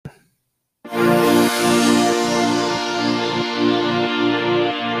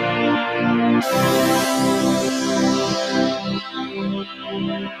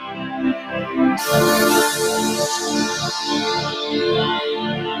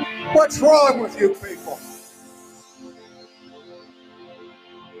What's wrong with you people?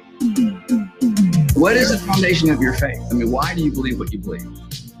 What is the foundation of your faith? I mean, why do you believe what you believe?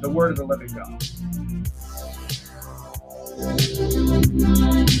 The word of the living God.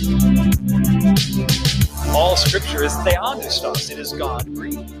 All scripture is theopneustos. It is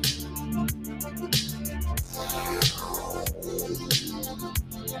God-breathed.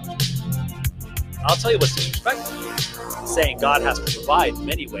 I'll tell you what's disrespectful. Saying God has to provide in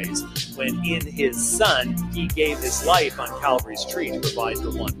many ways when in his Son, he gave his life on Calvary's tree to provide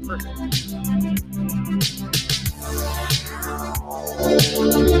the one perfect.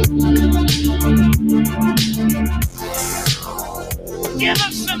 Give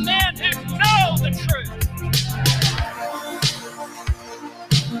us some men who know the truth.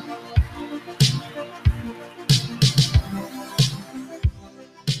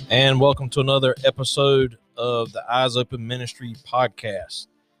 And welcome to another episode of the Eyes Open Ministry podcast.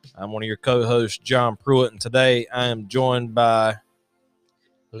 I'm one of your co-hosts, John Pruitt, and today I am joined by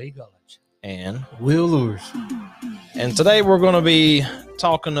Lee Gullidge and Will Lewis. And today we're going to be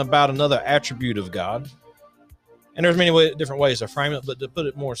talking about another attribute of God. And there's many different ways to frame it, but to put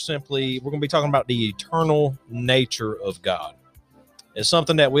it more simply, we're going to be talking about the eternal nature of God. It's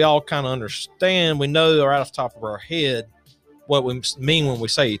something that we all kind of understand. We know right off the top of our head what we mean when we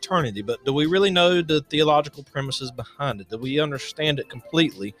say eternity, but do we really know the theological premises behind it? Do we understand it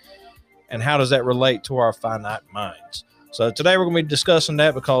completely? And how does that relate to our finite minds? So today we're going to be discussing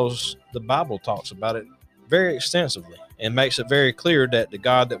that because the Bible talks about it very extensively and makes it very clear that the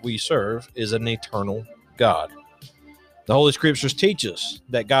God that we serve is an eternal God. The Holy Scriptures teach us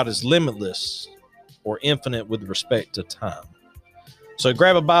that God is limitless or infinite with respect to time. So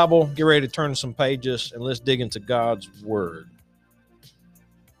grab a Bible, get ready to turn some pages, and let's dig into God's Word.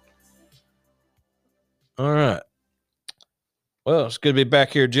 All right. Well, it's good to be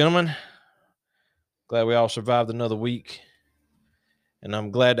back here, gentlemen. Glad we all survived another week. And I'm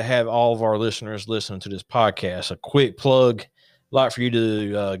glad to have all of our listeners listening to this podcast. A quick plug. I'd like for you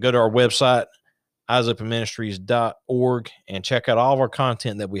to go to our website, eyesopenministries.org, and check out all of our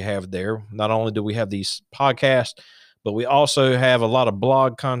content that we have there. Not only do we have these podcasts, but we also have a lot of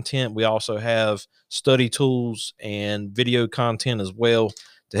blog content. We also have study tools and video content as well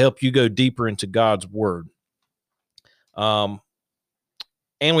to help you go deeper into God's Word. And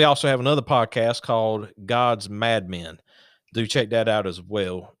we also have another podcast called God's Madmen. Do check that out as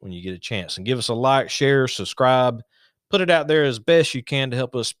well when you get a chance. And give us a like, share, subscribe. Put it out there as best you can to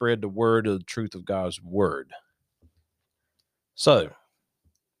help us spread the word of the truth of God's Word. So,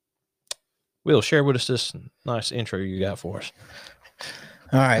 Will, share with us this nice intro you got for us.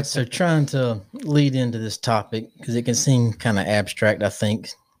 All right, so trying to lead into this topic because it can seem kind of abstract, I think,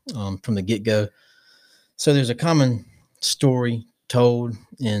 from the get-go. So there's a common story told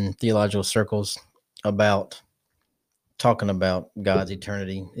in theological circles about talking about God's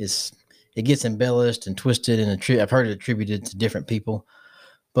eternity. It gets embellished and twisted, and I've heard it attributed to different people.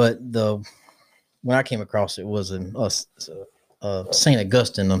 But when I came across it was St.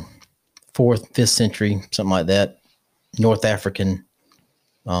 Augustine, the 4th, 5th century, something like that, North African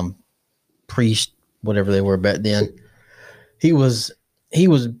priest, whatever they were back then. He was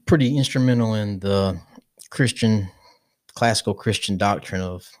pretty instrumental in the classical Christian doctrine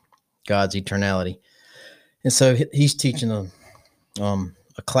of God's eternality. And so he's teaching a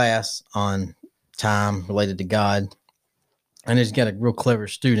class on time related to God, and he's got a real clever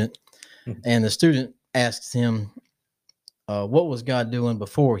student. And the student asks him, what was God doing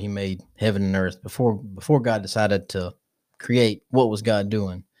before he made heaven and earth? Before God decided to create, what was God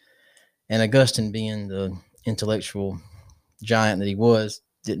doing? And Augustine, being the intellectual giant that he was,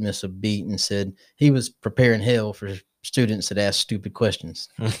 didn't miss a beat and said he was preparing hell for students that asked stupid questions.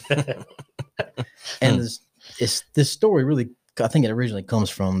 And this story really, I think it originally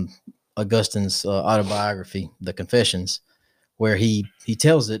comes from Augustine's autobiography, The Confessions, where he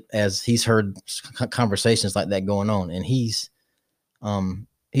tells it as he's heard conversations like that going on, and he's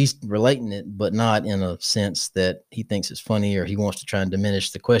relating it, but not in a sense that he thinks it's funny or he wants to try and diminish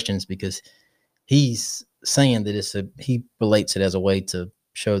the questions, because he's saying that he relates it as a way to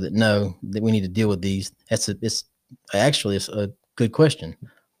show that that we need to deal with these. It's a good question.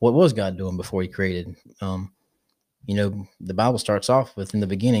 What was God doing before he created? The Bible starts off with, in the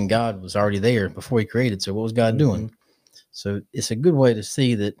beginning, God was already there before he created. So what was God doing? So it's a good way to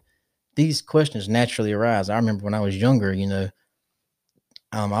see that these questions naturally arise. I remember when I was younger,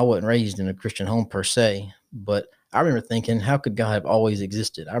 I wasn't raised in a Christian home per se, but I remember thinking, how could God have always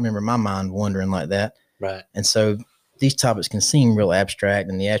existed? I remember my mind wondering like that. Right. And so these topics can seem real abstract,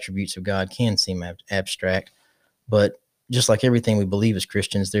 and the attributes of God can seem abstract, but just like everything we believe as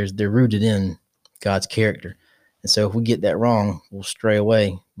Christians, they're rooted in God's character. And so if we get that wrong, we'll stray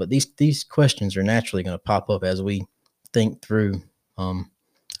away. But these questions are naturally going to pop up as we think through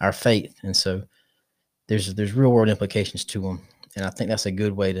our faith. And so there's real world implications to them. And I think that's a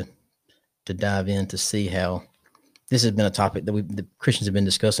good way to dive in to see how this has been a topic that the Christians have been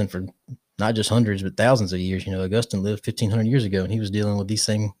discussing for not just hundreds, but thousands of years. You know, Augustine lived 1,500 years ago, and he was dealing with these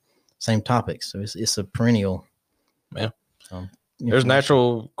same topics. So it's a perennial. Yeah. There's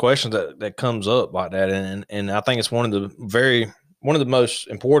natural questions that comes up like that. And I think it's one of the most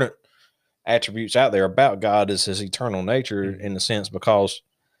important attributes out there about God is his eternal nature, in the sense, because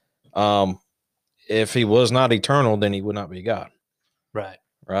if he was not eternal, then he would not be God. Right.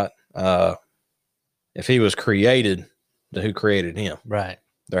 Right. If he was created, then who created him? Right.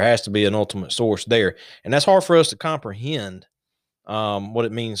 There has to be an ultimate source there. And that's hard for us to comprehend what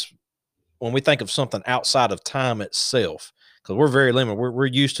it means when we think of something outside of time itself, because we're very limited. We're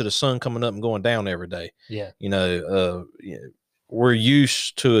used to the sun coming up and going down every day. Yeah. You know, we're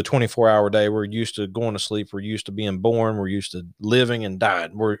used to a 24-hour day. We're used to going to sleep. We're used to being born. We're used to living and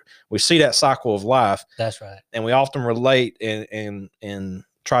dying. We see that cycle of life. That's right. And we often relate and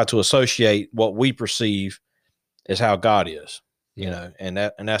try to associate what we perceive as how God is, you know, and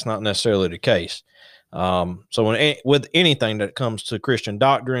that's not necessarily the case. So with anything that comes to Christian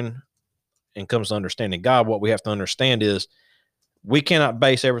doctrine and comes to understanding God, what we have to understand is we cannot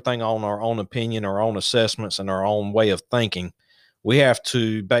base everything on our own opinion, our own assessments, and our own way of thinking. We have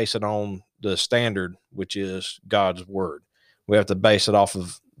to base it on the standard, which is God's word. We have to base it off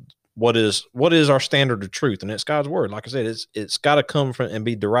of what is our standard of truth, and it's God's word. Like I said, it's got to come from and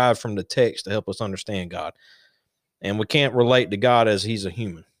be derived from the text to help us understand God. And we can't relate to God as he's a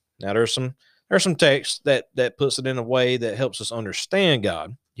human. Now there's some text that puts it in a way that helps us understand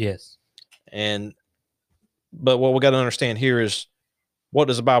God. Yes. But what we got to understand here is, what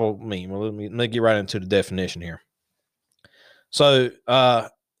does the Bible mean? Well, let me get right into the definition here. So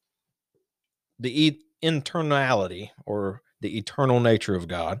the internality, or the eternal nature of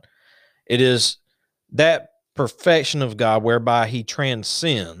God, it is that perfection of God whereby he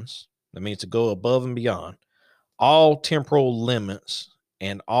transcends, that means to go above and beyond, all temporal limits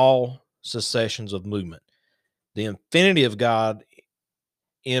and all successions of movement. The infinity of God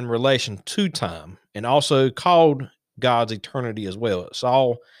in relation to time, and also called God's eternity as well. It's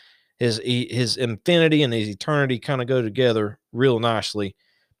all his infinity and his eternity kind of go together real nicely.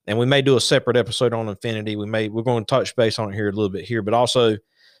 And we may do a separate episode on infinity. We're going to touch base on it here a little bit here, but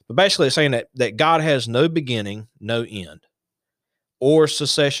basically it's saying that God has no beginning, no end, or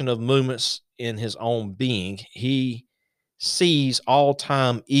succession of movements in his own being. He sees all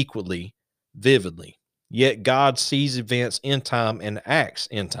time equally, vividly. Yet God sees events in time and acts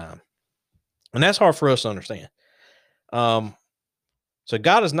in time. And that's hard for us to understand. So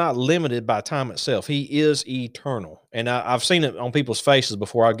God is not limited by time itself. He is eternal. And I've seen it on people's faces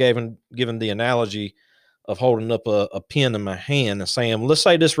before. I've given the analogy of holding up a pen in my hand and saying, let's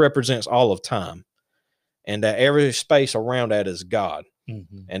say this represents all of time, and that every space around that is God.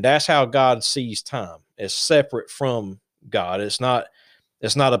 Mm-hmm. And that's how God sees time. It's separate from God. It's not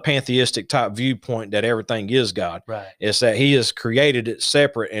a pantheistic type viewpoint that everything is God. Right. It's that he has created it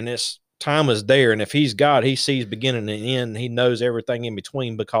separate, and time is there. And if he's God, he sees beginning and end. He knows everything in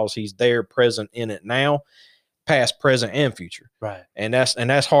between because he's there, present in it now, past, present, and future. Right. And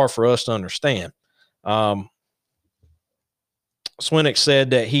that's hard for us to understand. Swinnock said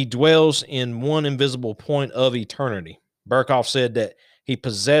that he dwells in one invisible point of eternity. Berkhoff said that he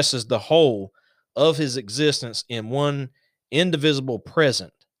possesses the whole of his existence in one indivisible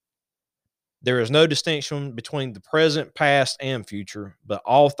present. There is no distinction between the present, past, and future, but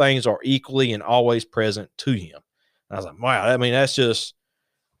all things are equally and always present to him. And I was like, wow, I mean,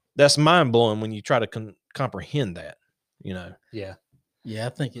 that's mind blowing when you try to comprehend that, you know? Yeah. Yeah. I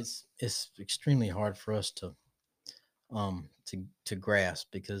think it's extremely hard for us to grasp,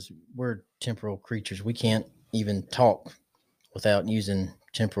 because we're temporal creatures. We can't even talk without using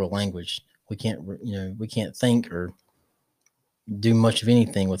temporal language. We can't think or do much of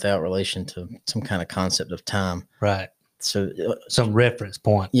anything without relation to some kind of concept of time. Right. So some reference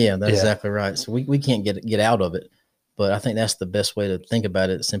point. Yeah, that's exactly right. So we can't get out of it. But I think that's the best way to think about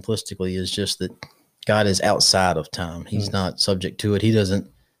it simplistically, is just that God is outside of time. He's not subject to it. He doesn't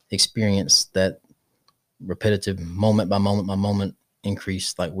experience that repetitive moment by moment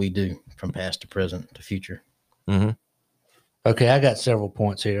increase like we do from past to present to future. Mm-hmm. Okay, I got several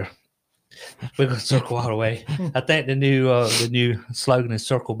points here. We're going to circle all the way. I think the new slogan is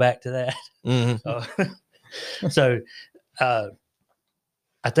 "Circle back to that." Mm-hmm. So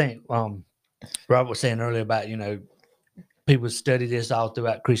I think Robert was saying earlier about, people study this all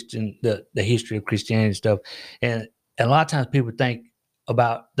throughout the history of Christianity and stuff. And a lot of times people think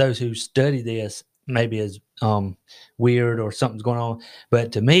about those who study this maybe as weird or something's going on.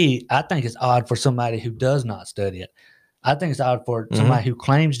 But to me, I think it's odd for somebody who does not study it. I think it's odd for somebody who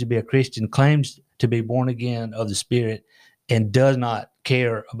claims to be a Christian, claims to be born again of the Spirit, and does not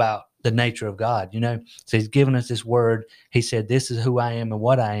care about the nature of God. So he's given us this word. He said, this is who I am and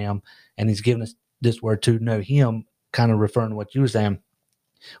what I am. And he's given us this word to know him, kind of referring to what you were saying.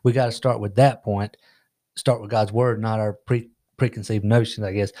 We got to start with that point, start with God's word, not our preconceived notions,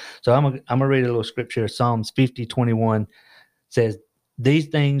 I guess. So I'm gonna read a little scripture. Psalms 50:21 says, these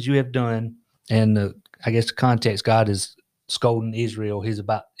things you have done, and I guess the context, God is scolding Israel. He's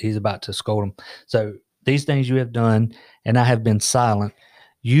about to scold them. So these things you have done, and I have been silent.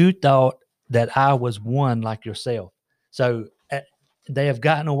 You thought that I was one like yourself. So they have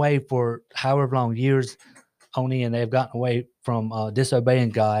gotten away for however long years on end. They have gotten away from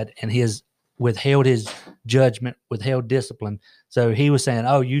disobeying God, and he has withheld his judgment, withheld discipline. So he was saying,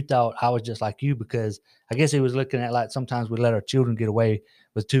 oh, you thought I was just like you, because I guess he was looking at like sometimes we let our children get away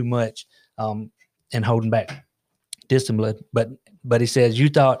with too much and holding back discipline. But he says, you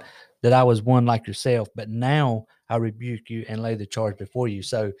thought that I was one like yourself, but now I rebuke you and lay the charge before you.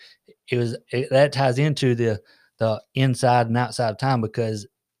 So that ties into the inside and outside of time, because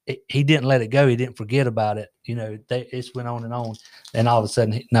he didn't let it go. He didn't forget about it. It went on, and all of a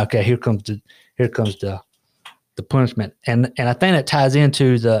sudden, okay, here comes the punishment. And I think that ties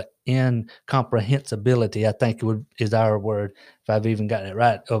into the incomprehensibility. I think is our word, if I've even gotten it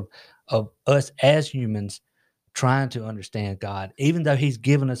right, of us as humans trying to understand God, even though he's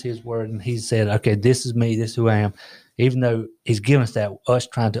given us his word and he's said, okay, this is me, this is who I am. Even though he's given us that, us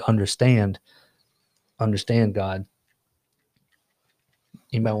trying to understand God.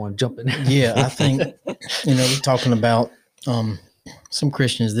 You might want to jump in. Yeah, I think, we're talking about some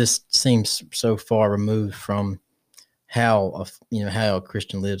Christians. This seems so far removed from how a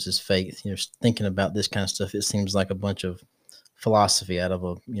Christian lives his faith. Thinking about this kind of stuff, it seems like a bunch of philosophy out of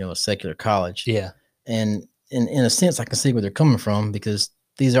a secular college. Yeah, and in a sense, I can see where they're coming from, because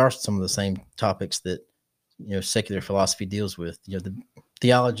these are some of the same topics that secular philosophy deals with. The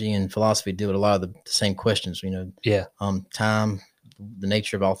theology and philosophy deal with a lot of the same questions. Time, the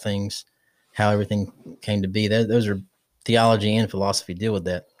nature of all things, how everything came to be. Those are theology and philosophy deal with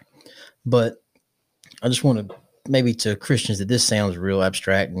that. But I just want to maybe to Christians that this sounds real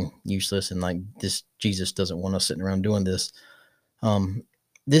abstract and useless, and like this Jesus doesn't want us sitting around doing this.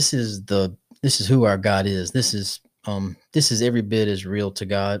 This is who our God is. This is every bit as real to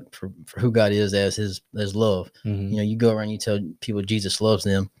God for who God is as love. Mm-hmm. You go around, you tell people Jesus loves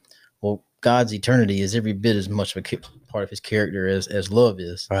them. Well, God's eternity is every bit as much of a part of his character as love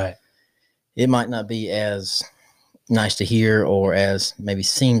is. Right. It might not be as nice to hear, or as maybe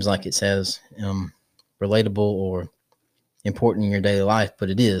seems like it's as relatable or important in your daily life, but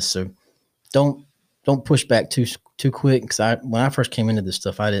it is. So don't push back too quick. Because when I first came into this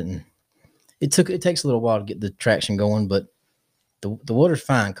stuff, it takes a little while to get the traction going, but the water's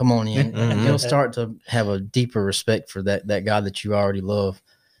fine. Come on in. And you'll start to have a deeper respect for that God that you already love,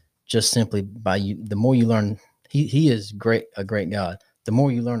 just simply by the more you learn. He is a great God. The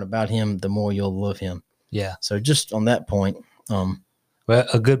more you learn about him, the more you'll love him. Yeah. So just on that point, well,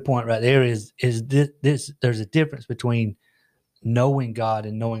 a good point right there is this. There's a difference between knowing God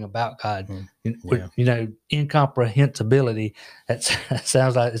and knowing about God. Yeah. Incomprehensibility. That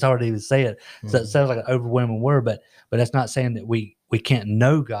sounds like it's hard to even say it. So it sounds like an overwhelming word, but that's not saying that we can't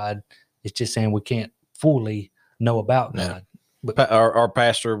know God. It's just saying we can't fully know about God. But our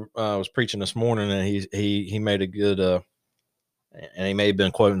pastor was preaching this morning, and he made a good and he may have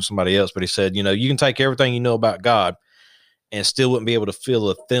been quoting somebody else, but he said, you can take everything you know about God and still wouldn't be able to fill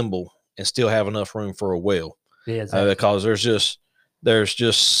a thimble and still have enough room for a well. Yeah, exactly. Because there's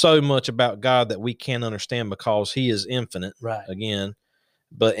just so much about God that we can't understand, because he is infinite. Right. Again,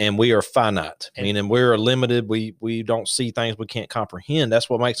 and we are finite, meaning we're limited. We don't see things we can't comprehend. That's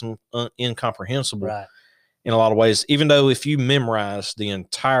what makes them incomprehensible. Right. In a lot of ways, even though if you memorize the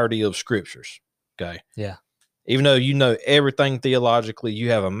entirety of scriptures, okay. Yeah. Even though you know everything theologically,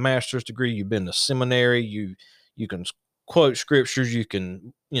 you have a master's degree, you've been to seminary, you can quote scriptures, you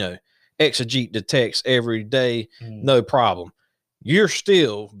can, exegete the text every day, no problem. You're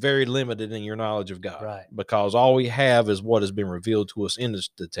still very limited in your knowledge of God. Right. Because all we have is what has been revealed to us in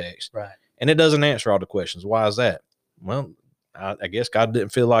the text. Right. And it doesn't answer all the questions. Why is that? Well, I guess God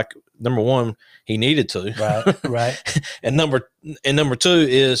didn't feel like, number one, he needed to. Right. Right. and number two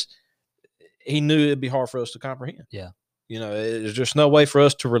is he knew it'd be hard for us to comprehend. Yeah. There's just no way for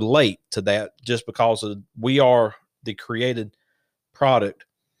us to relate to that, just because we are the created product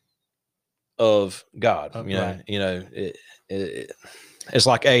of God. Right. It's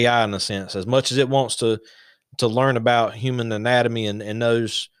like AI in a sense. As much as it wants to learn about human anatomy and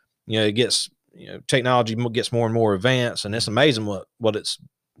knows, it gets, technology gets more and more advanced, and it's amazing what it's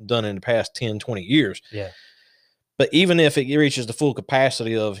done in the past 10, 20 years. Yeah. But even if it reaches the full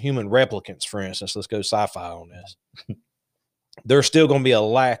capacity of human replicants, for instance, let's go sci-fi on this, there's still going to be a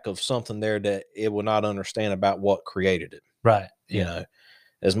lack of something there that it will not understand about what created it. Right.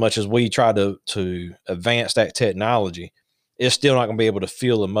 As much as we try to advance that technology, it's still not going to be able to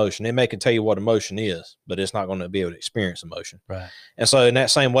feel emotion. It may can tell you what emotion is, but it's not going to be able to experience emotion. Right. And so in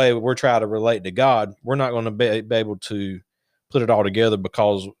that same way, we're trying to relate to God. We're not going to be able to put it all together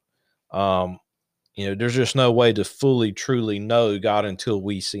because, there's just no way to fully, truly know God until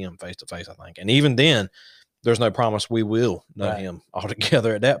we see him face to face, I think. And even then, there's no promise we will know him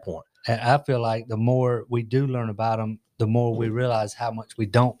altogether at that point. And I feel like the more we do learn about him, the more we realize how much we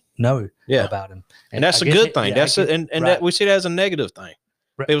don't know about him. And that's a good thing. That we see that as a negative thing.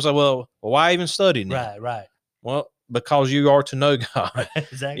 Right. People say, well, why even study now? Right. Well, because you are to know God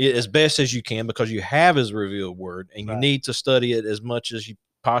Exactly. as best as you can, because you have his revealed word, and you need to study it as much as you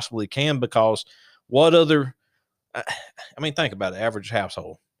possibly can, because think about it, average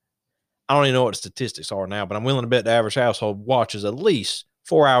household. I don't even know what the statistics are now, but I'm willing to bet the average household watches at least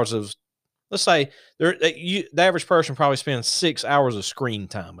 4 hours of, let's say, the average person probably spends 6 hours of screen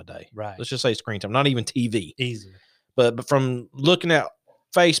time a day. Right. Let's just say screen time, not even TV. Easily. But from looking at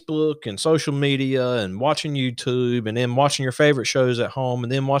Facebook and social media and watching YouTube and then watching your favorite shows at home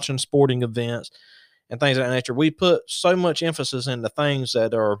and then watching sporting events and things of that nature, we put so much emphasis into things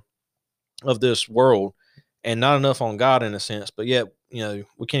that are of this world and not enough on God in a sense. But yet,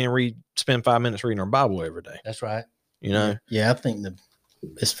 we can't even spend 5 minutes reading our Bible every day. That's right. Yeah, I think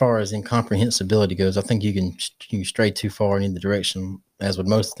as far as incomprehensibility goes, I think you can stray too far in either direction, as with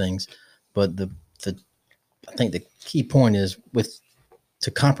most things. But I think the key point is to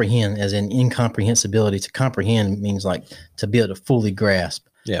comprehend, as in incomprehensibility. To comprehend means like to be able to fully grasp.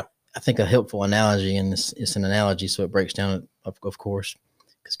 Yeah, I think a helpful analogy, and it's an analogy, so it breaks down, of course,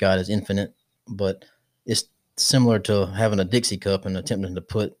 because God is infinite, but it's similar to having a Dixie cup and attempting to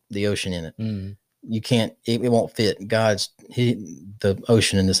put the ocean in it. Mm. You can't, it won't fit. The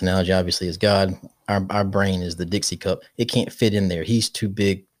ocean in this analogy obviously is God. Our brain is the Dixie cup. It can't fit in there. He's too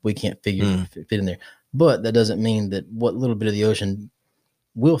big. We can't fit in there. But that doesn't mean that what little bit of the ocean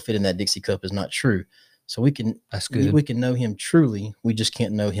will fit in that Dixie cup is not true. So we can know him truly. We just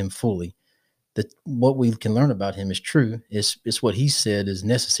can't know him fully. What we can learn about him is true. It's what he said is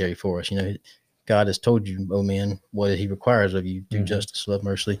necessary for us. God has told you, oh man, what he requires of you: do justice, love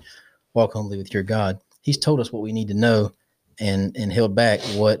mercy, walk humbly with your God. He's told us what we need to know and held back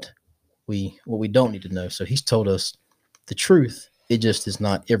what we don't need to know. So he's told us the truth. It just is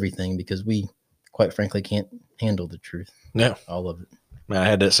not everything, because we, quite frankly, can't handle the truth. Yeah. All of it. Man, I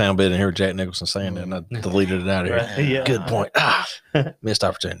had that sound bit and heard Jack Nicholson saying that, and I deleted it out of here. Right. Yeah. Good point. Missed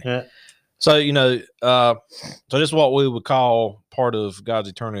opportunity. Yeah. So, so this is what we would call part of God's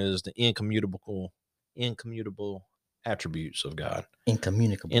eternity is the incommunicable attributes of God.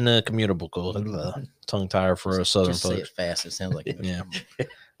 Incommunicable. Tongue tire for us Southern folks. Say it fast. It sounds like it. Yeah.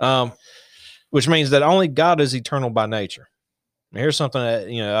 Which means that only God is eternal by nature. And here's something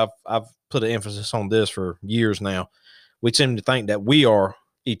that, I've put an emphasis on this for years now. We seem to think that we are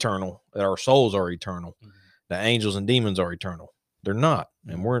eternal, that our souls are eternal, that angels and demons are eternal. They're not,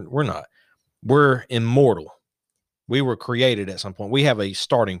 and we're not. We're immortal. We were created at some point. We have a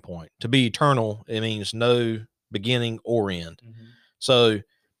starting point. To be eternal, it means no beginning or end. Mm-hmm. So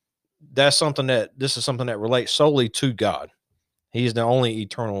this is something that relates solely to God. He is the only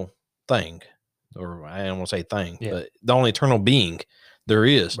eternal thing, or I don't want to say thing, but the only eternal being there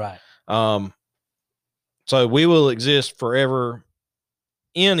is. Right. So we will exist forever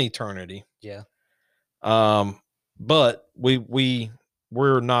in eternity. Yeah. But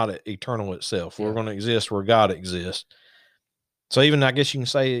we're not eternal itself. We're going to exist where God exists. So even, I guess you can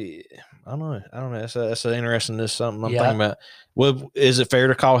say, I don't know. That's an interesting, this is something I'm thinking about. Well, is it fair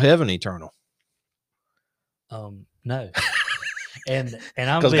to call heaven eternal? No. And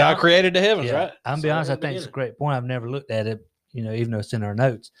because God created the heavens, right? I'm be honest, I think it's a great point. I've never looked at it, even though it's in our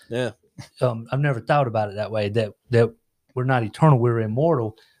notes. Yeah. I've never thought about it that way, that we're not eternal, we're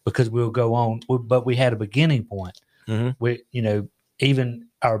immortal, because we'll go on, but we had a beginning point. Mm-hmm. We, even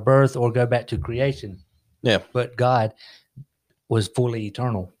our birth, or go back to creation. Yeah. But God was fully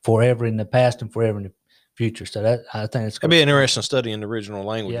eternal, forever in the past and forever in the future. So that, I think it's it'd be an interesting study in the original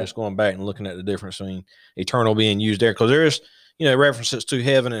language, just going back and looking at the difference between eternal being used there, because there's references to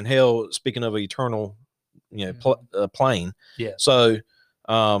heaven and hell, speaking of eternal plane. Yeah. So,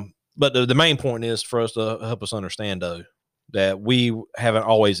 but the main point is for us to help us understand though that we haven't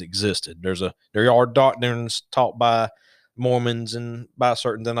always existed. There are doctrines taught by Mormons and by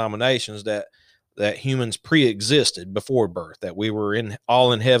certain denominations that humans pre-existed before birth, that we were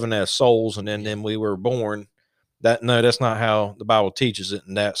all in heaven as souls, and then we were born. That's not how the Bible teaches it,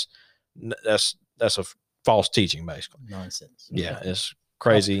 and that's a false teaching, basically. Nonsense. Yeah, it's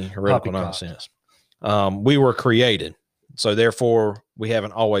crazy, heretical Poppycock. nonsense. We were created, so therefore we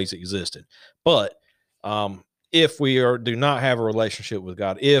haven't always existed. But if we do not have a relationship with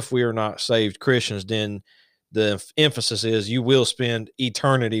God, if we are not saved Christians, then the emphasis is you will spend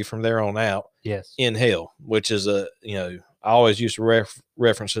eternity from there on out Yes. in hell, which is I always used to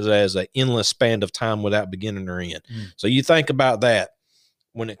reference it as an endless span of time without beginning or end. So you think about that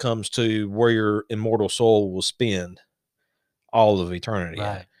when it comes to where your immortal soul will spend all of eternity,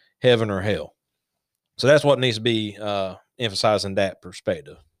 Right. heaven or hell. So that's what needs to be emphasized in that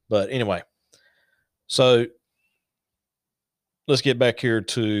perspective. But anyway, so let's get back here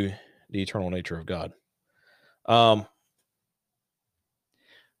to the eternal nature of God.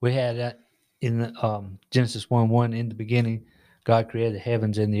 We had that in Genesis 1:1. In the beginning, God created the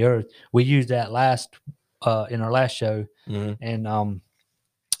heavens and the earth. We used that in our last show, and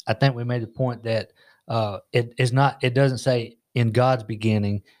I think we made the point that it doesn't say in God's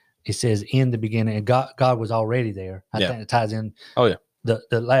beginning. It says in the beginning, and God was already there. I think it ties in. Oh yeah.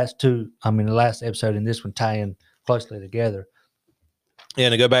 The last two, the last episode and this one tie in closely together. Yeah,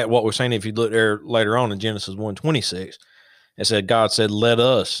 and to go back to what we're saying, if you look there later on in Genesis 1:26, it said, God said, let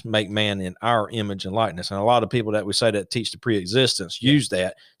us make man in our image and likeness. And a lot of people that we say that teach the pre-existence use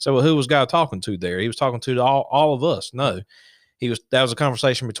that. So well, who was God talking to there? He was talking to all of us. No, that was a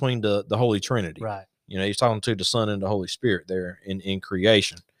conversation between the Holy Trinity. Right. He's talking to the Son and the Holy Spirit there in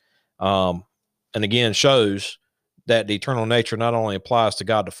creation. And again, shows that the eternal nature not only applies to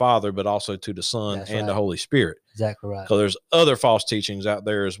God the Father, but also to the Son and the Holy Spirit. Exactly right. So there's other false teachings out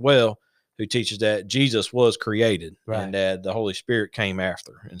there as well who teaches that Jesus was created and that the Holy Spirit came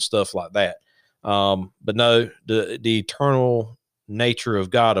after and stuff like that. But no, the eternal nature of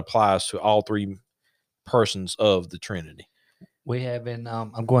God applies to all three persons of the Trinity. We have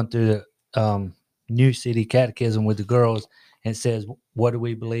I'm going through the New City Catechism with the girls, and it says, what do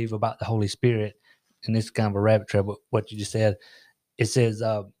we believe about the Holy Spirit? And this is kind of a rabbit trail, but what you just said, it says,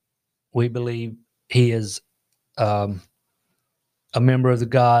 we believe he is a member of the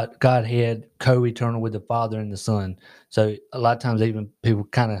Godhead, co-eternal with the Father and the Son. So a lot of times even people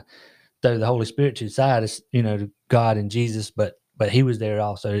kind of throw the Holy Spirit to the side, as, to God and Jesus, but he was there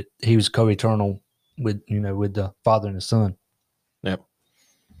also. He was co-eternal with the Father and the Son.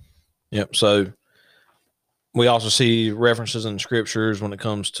 Yep. So we also see references in the scriptures when it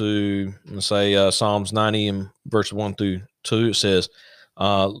comes to, let's say, Psalms 90 and verse 1 through 2. It says,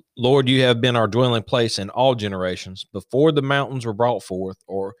 Lord, you have been our dwelling place in all generations, before the mountains were brought forth,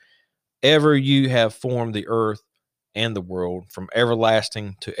 or ever you have formed the earth and the world. From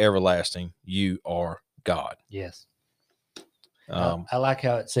everlasting to everlasting, you are God. Yes. I like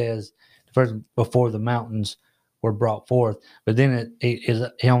how it says first before the mountains were brought forth, but then he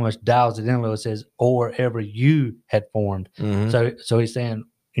almost dials it in a little. It says, or ever you had formed. Mm-hmm. So he's saying,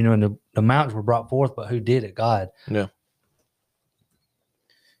 the mountains were brought forth, but who did it? God. Yeah.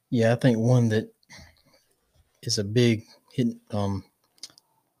 Yeah, I think one that is a big hidden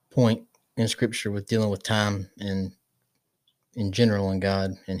point in Scripture with dealing with time and in general in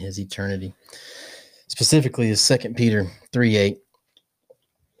God and his eternity, specifically is 2 Peter 3:8,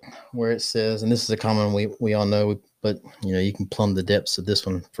 where it says, and this is a common we all know, but you can plumb the depths of this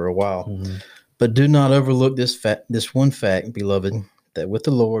one for a while. Mm-hmm. But do not overlook this one fact, beloved, that with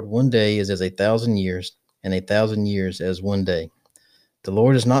the Lord 1 day is as 1,000 years, and 1,000 years as 1 day. The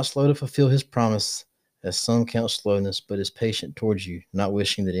Lord is not slow to fulfill his promise, as some count slowness, but is patient towards you, not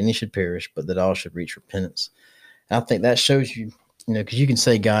wishing that any should perish, but that all should reach repentance. And I think that shows you, because you can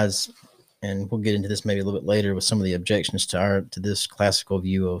say God's, and we'll get into this maybe a little bit later with some of the objections to this classical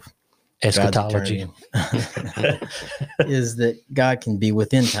view of eschatology, is that God can be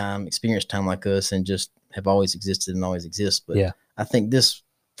within time, experience time like us, and just have always existed and always exist. But yeah, I think this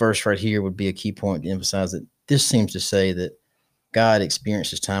verse right here would be a key point to emphasize that this seems to say that God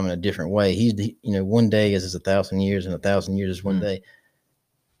experiences time in a different way. He's 1 day is 1,000 years, and 1,000 years is 1 day.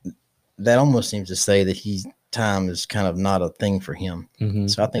 That almost seems to say that time is kind of not a thing for him. Mm-hmm.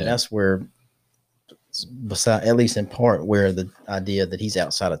 So I think that's where, at least in part, where the idea that he's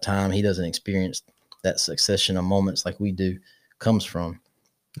outside of time, he doesn't experience that succession of moments like we do, comes from.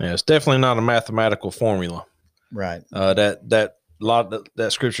 Yeah, it's definitely not a mathematical formula, right? That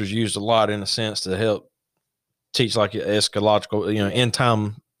scripture is used a lot in a sense to help teach like eschatological, end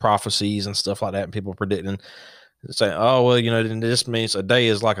time prophecies and stuff like that, and people predicting, saying, "Oh, well, this means a day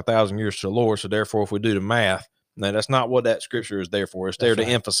is like 1,000 years to the Lord, so therefore, if we do the math, now that's not what that scripture is there for. It's there to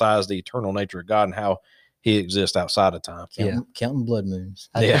emphasize the eternal nature of God and how He exists outside of time. Counting blood moons.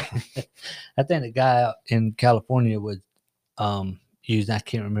 I think the guy out in California would use, I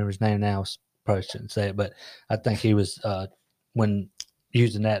can't remember his name now, probably shouldn't say it, but I think he was when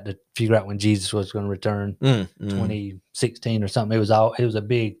using that to figure out when Jesus was going to return, 2016 or something. It was a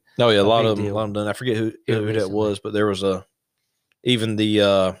big. Oh yeah, a lot of them done. I forget who that was, but there was even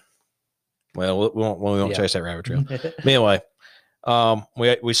the well, we won't chase that rabbit trail. But anyway,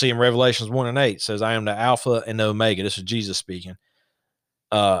 we see in Revelations 1:8 says, "I am the Alpha and the Omega." This is Jesus speaking.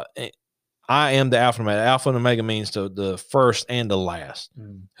 I am the Alpha and Omega. Alpha and Omega means the first and the last,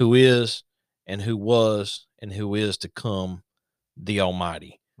 who is and who was and who is to come, the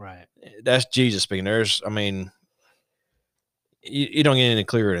Almighty. Right. That's Jesus speaking. You don't get any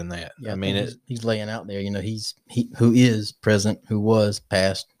clearer than that. Yeah, he's laying out there. He who is present, who was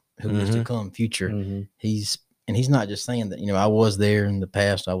past, who is to come, future. Mm-hmm. He's not just saying that I was there in the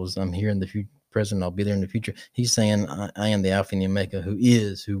past. I'm here in the present. I'll be there in the future. He's saying I am the Alpha and the Omega, who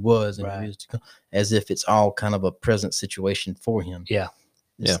is, who was, and who is to come, as if it's all kind of a present situation for him. Yeah.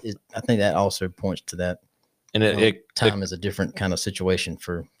 I think that also points to that. And time is a different kind of situation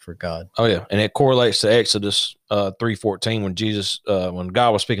for God. Oh yeah, and it correlates to Exodus 3:14 when Jesus, when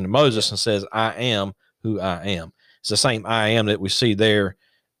God was speaking to Moses and says, "I am who I am." It's the same "I am" that we see there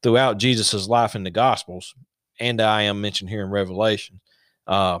throughout Jesus's life in the Gospels, and "I am" mentioned here in Revelation.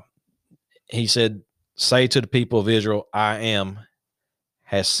 He said, "Say to the people of Israel, I am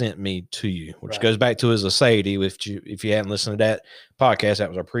has sent me to you," which goes back to his aseity. If you hadn't listened to that podcast, that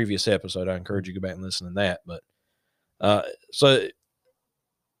was our previous episode. I encourage you to go back and listen to that. But so it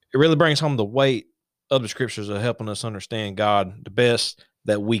really brings home the weight of the scriptures of helping us understand God the best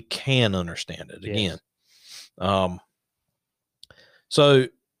that we can understand it. Again, so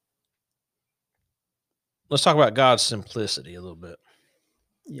let's talk about God's simplicity a little bit.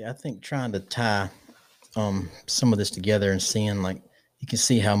 Yeah, I think trying to tie some of this together and seeing, like, you can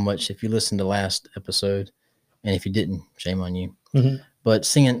see how much, if you listen to last episode, and if you didn't, shame on you. Mm-hmm. But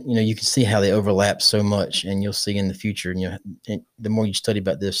seeing, you can see how they overlap so much, and you'll see in the future, and the more you study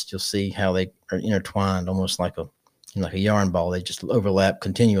about this, you'll see how they are intertwined, almost like a yarn ball. They just overlap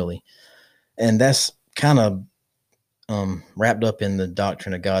continually, and that's kind of wrapped up in the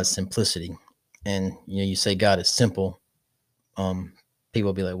doctrine of God's simplicity. And you say God is simple, people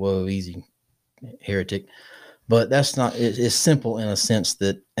will be like, "Whoa, easy, heretic." But that's not, it's simple in a sense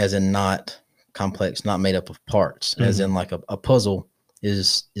that, as in not complex, not made up of parts, as in like a puzzle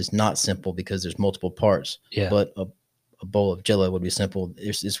is not simple because there's multiple parts. Yeah. But a bowl of Jell-O would be simple.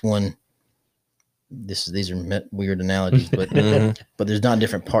 There's this one, these are weird analogies, but but there's not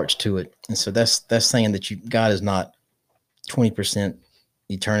different parts to it. And so that's saying that God is not 20%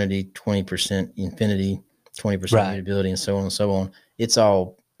 eternity, 20% infinity, 20% mutability, and so on and so on. It's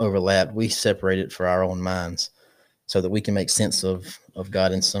all overlapped. We separate it for our own minds, so that we can make sense of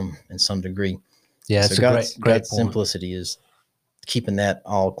God in some degree. Yeah, so God's simplicity is keeping that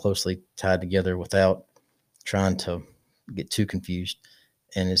all closely tied together without trying to get too confused.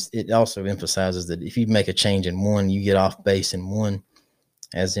 And it also emphasizes that if you make a change in one, you get off base in one,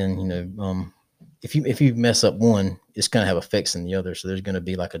 as in, if you mess up one, it's going to have effects in the other. So there's going to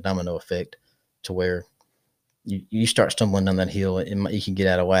be like a domino effect to where you start stumbling down that hill, you can get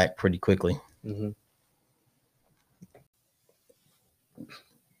out of whack pretty quickly. Mm-hmm.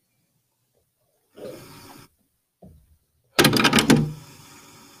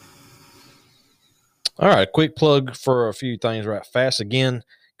 All right, quick plug for a few things right fast. Again,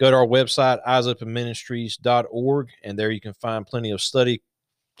 go to our website, eyesopenministries.org, and there you can find plenty of study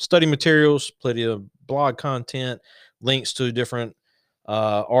materials, plenty of blog content, links to different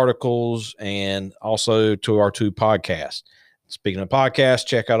articles, and also to our 2 podcasts. Speaking of podcasts,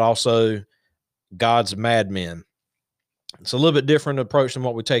 check out also God's Madmen. It's a little bit different approach than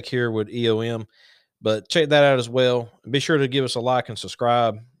what we take here with EOM, but check that out as well. Be sure to give us a like and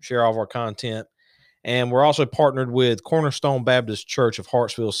subscribe, share all of our content. And we're also partnered with Cornerstone Baptist Church of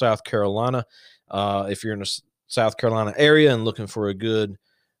Hartsville, South Carolina. If you're in the South Carolina area and looking for a good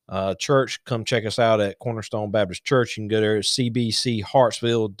church, come check us out at Cornerstone Baptist Church. You can go there at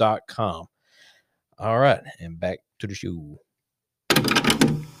cbchartsville.com. All right, and back to the show.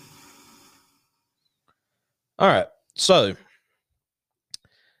 All right, so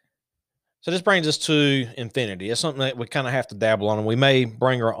this brings us to infinity. It's something that we kind of have to dabble on, and we may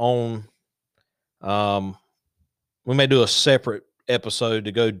bring our own. We may do a separate episode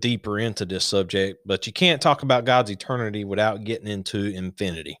to go deeper into this subject, but you can't talk about God's eternity without getting into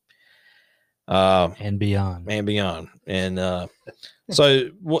infinity. And beyond. And so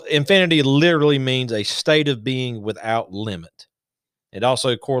infinity literally means a state of being without limit. It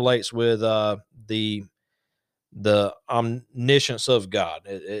also correlates with the omniscience of God.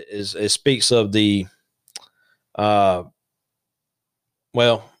 It speaks of the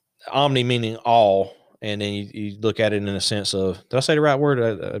omni meaning all, and then you look at it in a sense of, did I say the right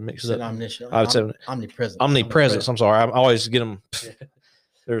word? I mixed it up. Omniscient. I would say Omnipresent. omnipresence. I'm sorry. I always get them.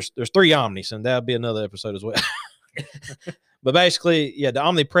 There's three omnis, and that'll be another episode as well. But basically, yeah, the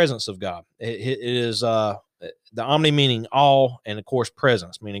omnipresence of God. It is the omni meaning all, and of course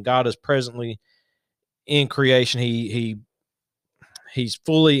presence, meaning God is presently in creation. He's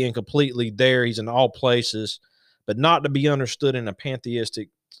fully and completely there. He's in all places, but not to be understood in a pantheistic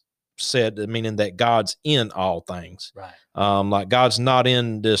set, meaning that God's in all things. Right. Like God's not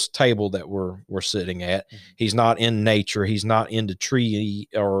in this table that we're sitting at. Mm-hmm. He's not in nature. He's not in the tree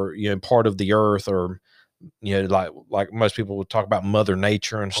or part of the earth, or like most people would talk about Mother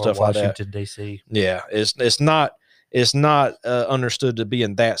Nature and stuff like that. Washington D.C. Yeah, it's not understood to be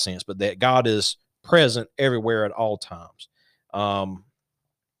in that sense, but that God is present everywhere at all times.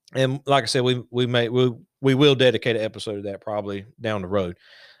 And like I said, we will dedicate an episode to that probably down the road.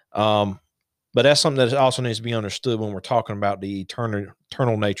 But that's something that also needs to be understood when we're talking about the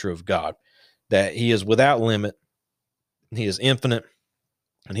eternal nature of God, that he is without limit, he is infinite,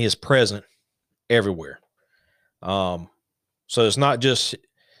 and he is present everywhere. So it's not just,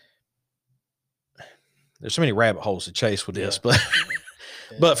 there's so many rabbit holes to chase with this, but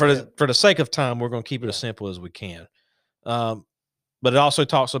but for the sake of time, we're going to keep it as simple as we can. But it also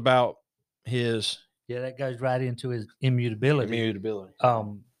talks about his that goes right into his immutability. immutability.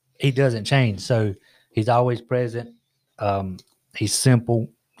 He doesn't change, so he's always present. He's simple,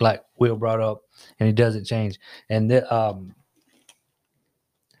 like Will brought up, and he doesn't change. And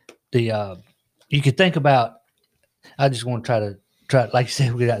you could think about. I just want to try, like you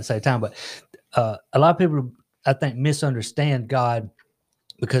said, we got to save time, but a lot of people, I think, misunderstand God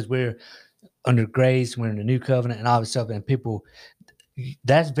because we're under grace, we're in the new covenant, and all this stuff, and people.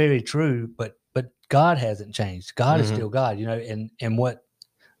 That's very true, but God hasn't changed. God is still God, and what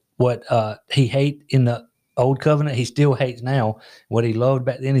he hated in the old covenant, he still hates now. What he loved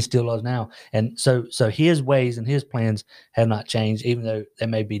back then, he still loves now. And so his ways and his plans have not changed, even though they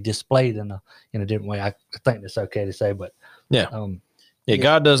may be displayed in a different way. I think that's okay to say, but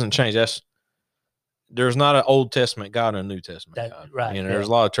God doesn't change. There's not an Old Testament God and a New Testament God. Right. There's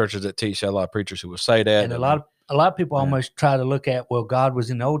a lot of churches that teach that, a lot of preachers who will say that. And a lot of people almost try to look at, well, God was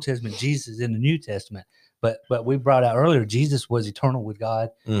in the Old Testament, Jesus is in the New Testament. But we brought out earlier, Jesus was eternal with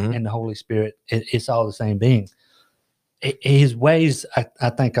God and the Holy Spirit. It's all the same being. His ways, I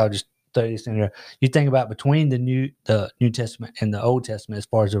think I'll just throw this in there. You think about between the New Testament and the Old Testament, as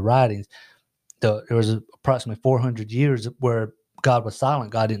far as the writings, there was approximately 400 years where God was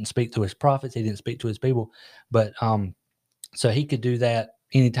silent. God didn't speak to his prophets. He didn't speak to his people. But so he could do that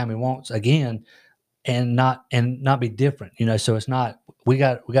anytime he wants again, and not be different. So it's not. We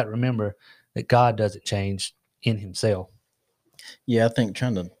got to remember that God doesn't change in himself. Yeah, I think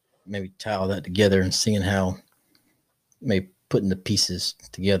trying to maybe tie all that together and seeing how maybe putting the pieces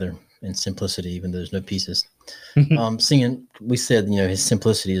together in simplicity, even though there's no pieces. Seeing, we said, his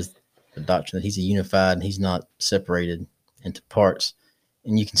simplicity is the doctrine that he's a unified and he's not separated into parts.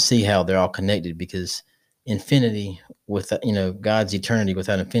 And you can see how they're all connected, because infinity with, God's eternity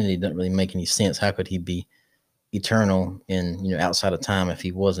without infinity doesn't really make any sense. How could he be eternal and, outside of time if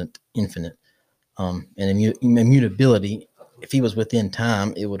he wasn't infinite? And immutability, if he was within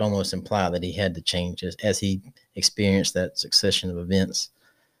time, it would almost imply that he had to change as he experienced that succession of events.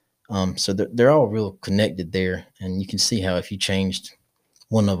 So they're all real connected there. And you can see how if you changed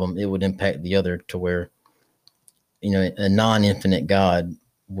one of them, it would impact the other, to where, a non-infinite God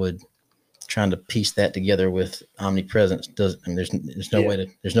would, trying to piece that together with omnipresence there's no way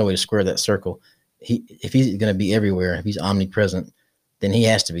to square that circle. If he's going to be everywhere, if he's omnipresent, then he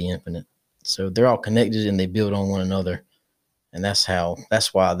has to be infinite. So they're all connected and they build on one another. And that's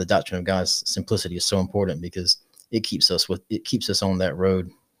why the doctrine of God's simplicity is so important, because it keeps us on that road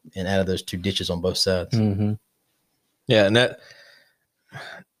and out of those two ditches on both sides. Mm-hmm. Yeah. And that,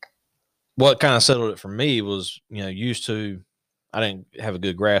 what kind of settled it for me was, I didn't have a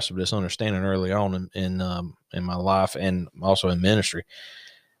good grasp of this understanding early on in my life and also in ministry.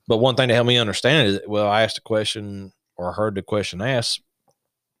 But one thing to help me understand it is, I asked a question, or heard the question asked,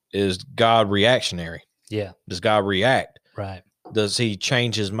 is God reactionary? Yeah. Does God react? Right. Does he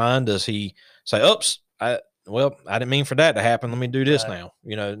change his mind? Does he say, oops, well, I didn't mean for that to happen. Let me do this Right.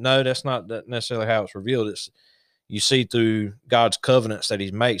 now. No, that's not necessarily how it's revealed. It's you see through God's covenants that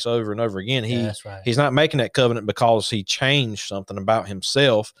he makes over and over again. Yeah, that's right. He's not making that covenant because he changed something about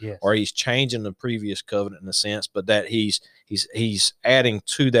himself Yes. or he's changing the previous covenant in a sense, but that he's adding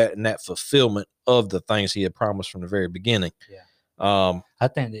to that and that fulfillment of the things he had promised from the very beginning. Yeah. I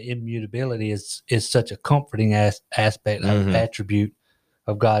think the immutability is such a comforting aspect of Mhm. attribute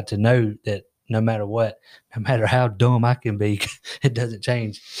of God, to know that no matter what, no matter how dumb I can be, it doesn't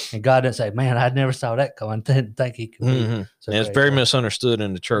change. And God doesn't say, "Man, I never saw that coming." Didn't think He could be. Mhm. So And it's great. very misunderstood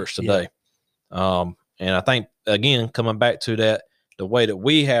in the church Yeah. today. And I think, again, coming back to that, the way that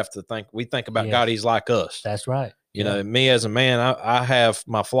we have to think, we think about Yes. God, he's like us. That's right. You know, me as a man, I have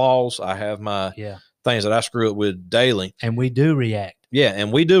my flaws. I have my Yeah. things that I screw up with daily. And we do react. Yeah,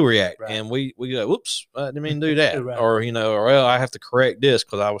 and we do react, Right. and we go, "Whoops, I didn't mean to do that," Right. or well, I have to correct this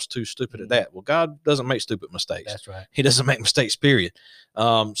because I was too stupid at Mhm. that. Well, God doesn't make stupid mistakes. That's right. He doesn't make mistakes. Period.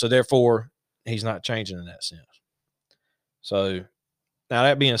 So therefore, he's not changing in that sense. So now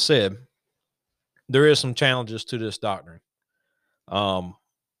that being said, there is some challenges to this doctrine.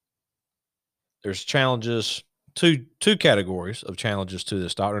 There's challenges, two categories of challenges to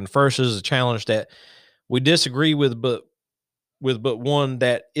this doctrine. The first is a challenge that we disagree with, but one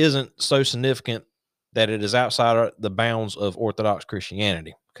that isn't so significant that it is outside the bounds of Orthodox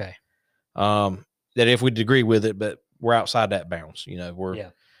Christianity. Okay. That if we agree with it, but we're outside that bounds, Yeah.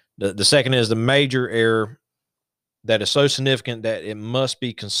 The second is the major error that is so significant that it must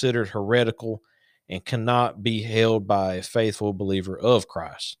be considered heretical and cannot be held by a faithful believer of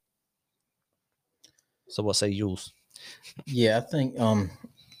Christ. So what say Jules? Yeah, I think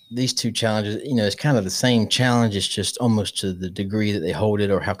these two challenges, it's kind of the same challenge. It's just almost to the degree that they hold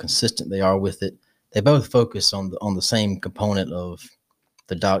it or how consistent they are with it. They both focus on the same component of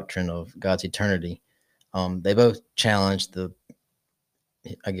the doctrine of God's eternity. They both challenge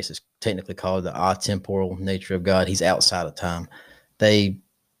I guess it's technically called the atemporal nature of God. He's outside of time. They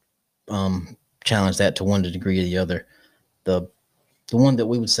challenge that to one degree or the other. The one that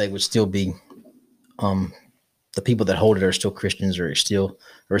we would say would still be the people that hold it are still Christians or still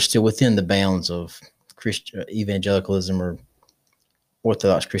within the bounds of evangelicalism or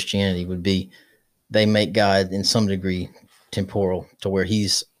Orthodox Christianity would be they make God in some degree temporal to where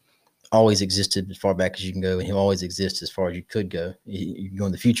he's always existed as far back as you can go and he'll always exist as far as you could go. You can go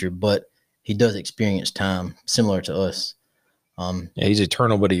in the future, but he does experience time similar to us. Yeah, he's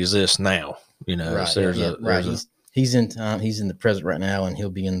eternal, but he exists now. Right, so right. He's in time. He's in the present right now, and he'll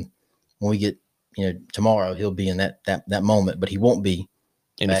be when we get tomorrow. He'll be in that moment, but he won't be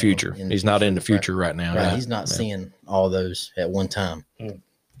in the future. He's not in the future right now. Right, Yeah. he's not Yeah. seeing all those at one time. Mm.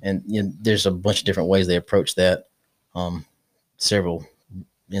 And there's a bunch of different ways they approach that.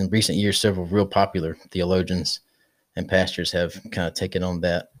 In recent years, several real popular theologians and pastors have kind of taken on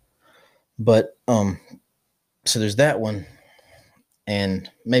that. But so there's that one, and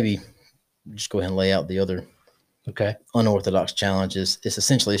maybe just go ahead and lay out the other Okay. unorthodox challenges. It's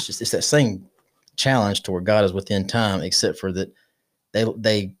essentially it's that same challenge to where God is within time, except for that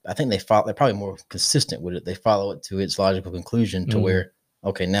I think they're probably more consistent with it. They follow it to its logical conclusion to Mhm. where,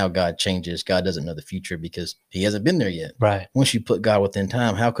 okay, now God changes. God doesn't know the future because he hasn't been there yet. Right. Once you put God within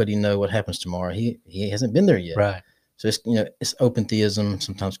time, how could he know what happens tomorrow? He hasn't been there yet. Right. So it's open theism,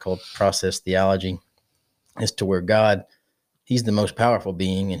 sometimes called process theology, as to where God, he's the most powerful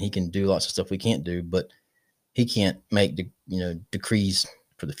being and he can do lots of stuff we can't do, but he can't make decrees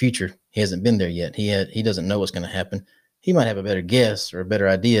for the future. He hasn't been there yet. He doesn't know what's going to happen. He might have a better guess or a better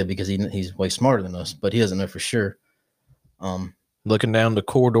idea because he's way smarter than us, but he doesn't know for sure. Looking down the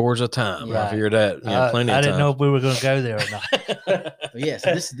corridors of time. Right. I've heard that plenty of I didn't know times. if we were going to go there or not. But yeah,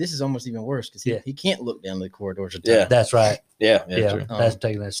 so this is almost even worse because Yeah. he can't look down the corridors of time. Yeah. That's right. Yeah. Yeah. True. That's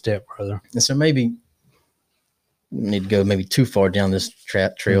taking that step further. And so maybe we need to go maybe too far down this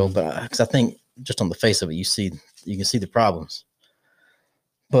trail, but because I think just on the face of it, you can see the problems.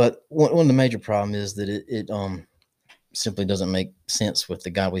 But one of the major problems is that it simply doesn't make sense with the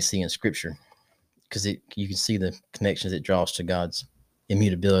God we see in Scripture, because you can see the connections it draws to God's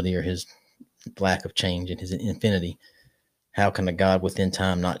immutability or his lack of change and his infinity. How can a God within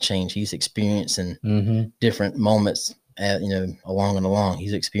time not change? He's experiencing Mm-hmm. different moments along and along.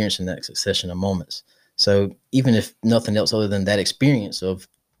 He's experiencing that succession of moments. So even if nothing else other than that experience of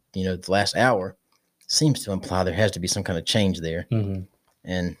the last hour seems to imply there has to be some kind of change there. Mm-hmm.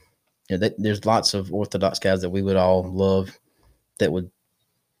 And there's lots of Orthodox guys that we would all love that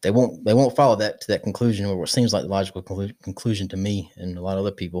they won't follow that to that conclusion, or what seems like the logical conclusion to me and a lot of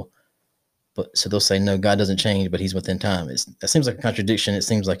other people. But so they'll say, no, God doesn't change, but he's within time. That seems like a contradiction. It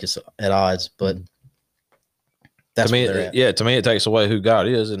seems like it's at odds, but That's to me, where they're at. yeah, to me, it takes away who God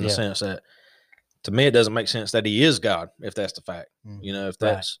is in the Yeah. sense that, to me, it doesn't make sense that He is God if that's the fact. Mhm. You know, if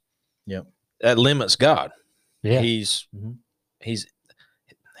Right. that's Yep. that limits God. Yeah. He's Mhm.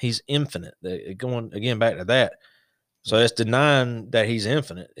 he's infinite. Going again back to that, so it's denying that He's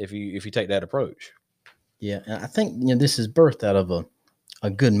infinite if you take that approach. Yeah, and I think this is birthed out of a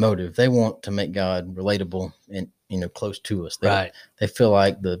good motive. They want to make God relatable and close to us. They feel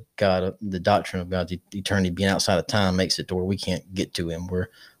like the doctrine of God's eternity being outside of time makes it to where we can't get to Him. We're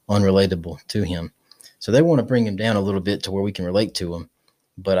unrelatable to Him. So they want to bring Him down a little bit to where we can relate to Him.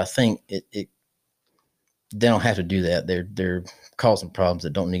 But I think they don't have to do that. They're causing problems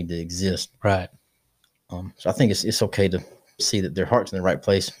that don't need to exist. Right. So I think it's okay to see that their heart's in the right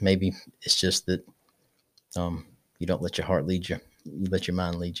place. Maybe it's just that you don't let your heart lead you. You let your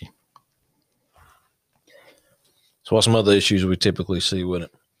mind lead you. So, what's some other issues we typically see with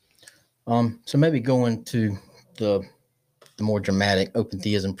it? So maybe going to the more dramatic open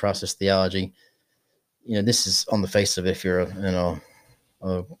theism process theology. This is on the face of it. If you're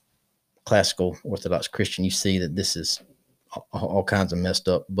a classical Orthodox Christian, you see that this is all kinds of messed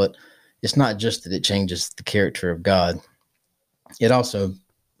up. But it's not just that it changes the character of God. It also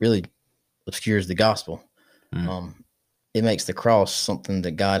really obscures the gospel. It makes the cross something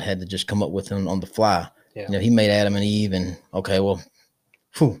that God had to just come up with on the fly. Yeah. He made Adam and Eve, and okay, well,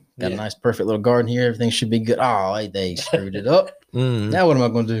 got a nice, perfect little garden here. Everything should be good. Oh, they screwed it up. Mm-hmm. Now what am I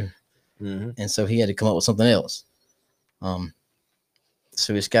going to do? Mm-hmm. And so he had to come up with something else.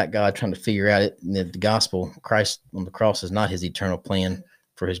 So it's got God trying to figure out it. The gospel, Christ on the cross, is not His eternal plan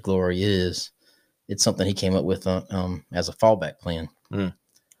for His glory. It's something He came up with as a fallback plan.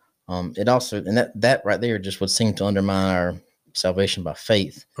 It also, and that right there just would seem to undermine our salvation by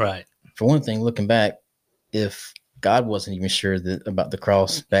faith. Right. For one thing, looking back, if God wasn't even sure about the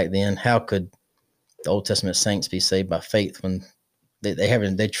cross back then, how could the Old Testament saints be saved by faith when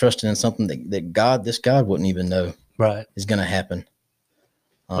they trusted in something that this God wouldn't even know is going to happen?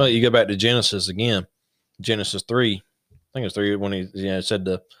 Well, you go back to Genesis again, Genesis 3. I think it's 3 when he said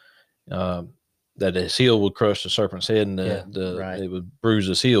that his heel would crush the serpent's head and it would bruise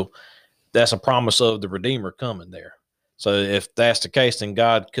his heel. That's a promise of the Redeemer coming there. So if that's the case, then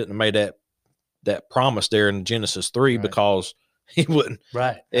God couldn't have made that promise there in Genesis 3 because He wouldn't.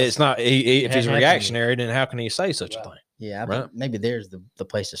 Right. It's not. If he's reactionary, then how can He say such a thing? Yeah, I think maybe there's the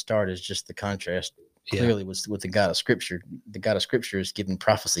place to start is just the contrast. Clearly, with the God of Scripture, the God of Scripture is giving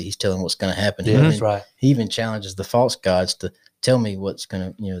prophecy. He's telling what's going to happen. Yeah, that's right. He even challenges the false gods to tell me what's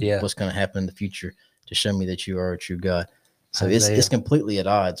going to, what's going to happen in the future to show me that you are a true God. So it's completely at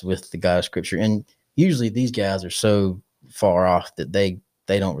odds with the God of Scripture. And usually these guys are so far off that they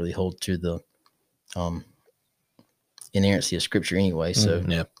don't really hold to the inerrancy of Scripture anyway. So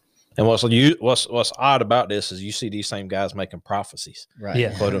yeah. And what's odd about this is you see these same guys making prophecies, right?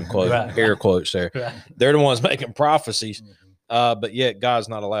 Yeah. Quote unquote, air quotes there. Right. They're the ones making prophecies, but yet God's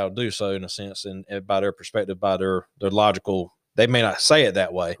not allowed to do so in a sense, and by their perspective, by their logical. They may not say it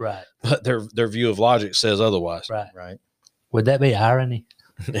that way, Right. but their view of logic says otherwise. Right. Would that be irony?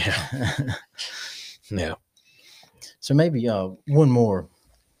 Yeah. Yeah. So maybe one more,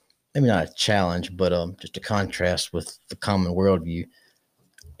 maybe not a challenge, but just a contrast with the common worldview.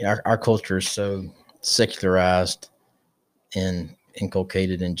 Our culture is so secularized and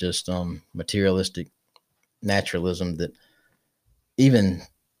inculcated in just materialistic naturalism that even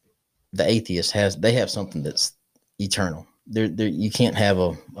the atheist have something that's eternal. You can't have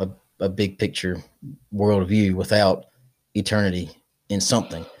a big picture worldview without eternity in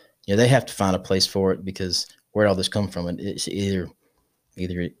something. They have to find a place for it because where all this come from? It's either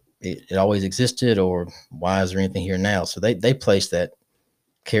it always existed, or why is there anything here now? So they place that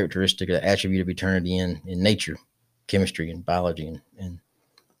characteristic, an attribute of eternity in nature, chemistry and biology and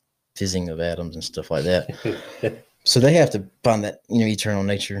fizzing of atoms and stuff like that. So they have to find that eternal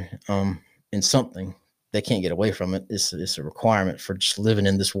nature in something. They can't get away from it. It's a requirement for just living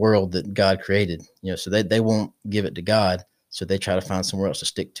in this world that God created. So they won't give it to God. So they try to find somewhere else to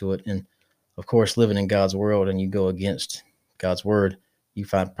stick to it. And of course, living in God's world and you go against God's word, you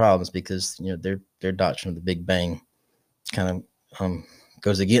find problems because their doctrine of the Big Bang kind of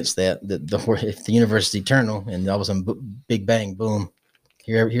goes against that. If the universe is eternal and all of a sudden Big Bang, boom,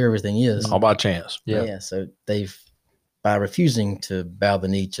 here everything is all by chance. Yeah. So by refusing to bow the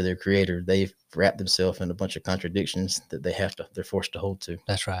knee to their creator, they've wrapped themselves in a bunch of contradictions that they're forced to hold to.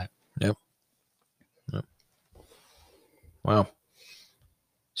 That's right. Yep. Wow.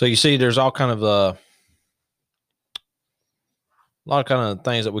 So you see, there's all kind of a lot of kind of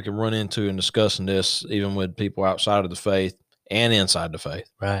things that we can run into in discussing this, even with people outside of the faith and inside the faith.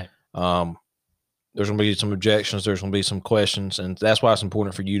 Right. there's going to be some objections. There's going to be some questions. And that's why it's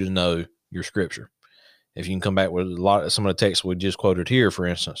important for you to know your scripture. If you can come back with some of the texts we just quoted here, for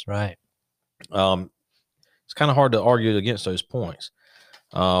instance, Right. It's kind of hard to argue against those points.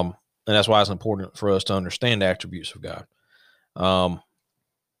 And that's why it's important for us to understand the attributes of God.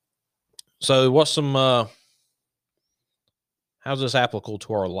 So what's some, how's this applicable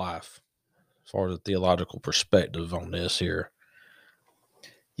to our life as far as the theological perspective on this here?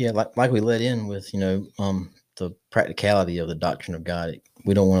 Yeah, like we let in with, the practicality of the doctrine of God.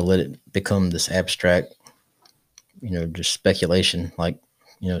 We don't want to let it become this abstract, just speculation,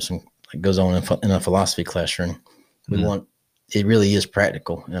 some like goes on in a philosophy classroom. We want, it really is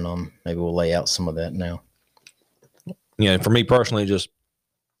practical, and maybe we'll lay out some of that now. For me personally, it just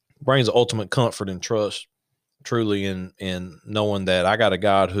brings ultimate comfort and trust truly in knowing that I got a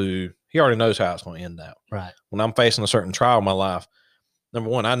God who he already knows how it's going to end out. Right. When I'm facing a certain trial in my life, number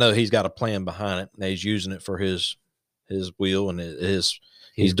one, I know he's got a plan behind it, and he's using it for his will, and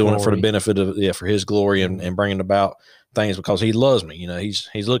he's doing it for the benefit of, for his glory and bringing about things because he loves me.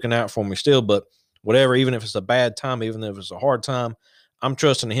 He's looking out for me still, but whatever, even if it's a bad time, even if it's a hard time, I'm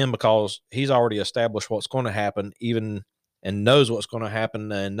trusting him because he's already established what's going to happen, even and knows what's going to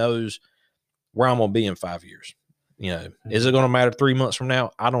happen and knows where I'm going to be in 5 years. Is it going to matter 3 months from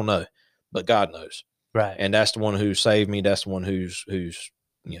now? I don't know, but God knows. Right. And that's the one who saved me. That's the one who's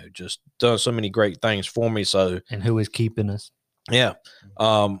just done so many great things for me. So, and who is keeping us. Yeah.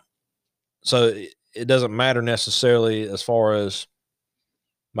 So it doesn't matter necessarily as far as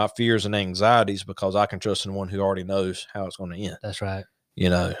my fears and anxieties because I can trust in one who already knows how it's going to end. That's right.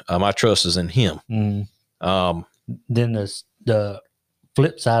 My trust is in him. Then the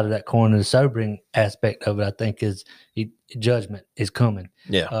flip side of that coin, the sobering aspect of it, I think, is judgment is coming.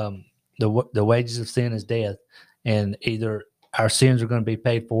 Yeah. The wages of sin is death, and either our sins are going to be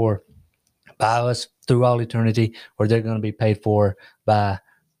paid for by us through all eternity, or they're going to be paid for by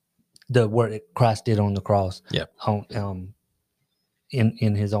the work that Christ did on the cross. Yeah.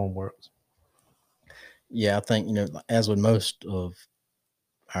 In his own works. Yeah, I think, as with most of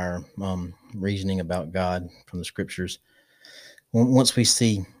our reasoning about God from the scriptures, once we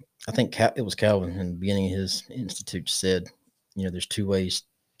see, I think it was Calvin in the beginning of his Institute said, there's two ways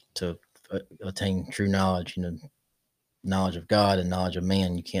to attain true knowledge, knowledge of God and knowledge of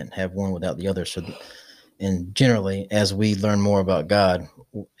man. You can't have one without the other. So, and generally, as we learn more about God,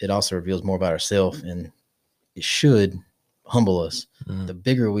 it also reveals more about ourselves, and it should humble us. The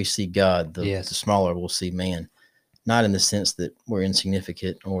bigger we see God, the smaller we'll see man. Not in the sense that we're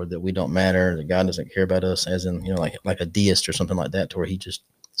insignificant or that we don't matter, that God doesn't care about us, as in, like a deist or something like that, to where he just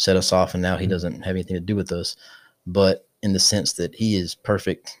set us off and now he doesn't have anything to do with us. But in the sense that he is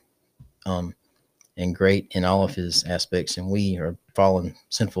perfect and great in all of his aspects, and we are fallen,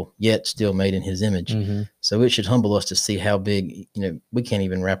 sinful, yet still made in his image. So it should humble us to see how big, we can't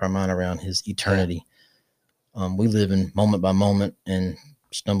even wrap our mind around his eternity. We live in moment by moment and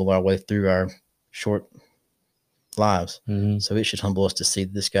stumble our way through our short lives. So it should humble us to see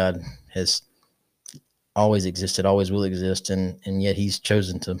that this God has always existed, always will exist, and yet he's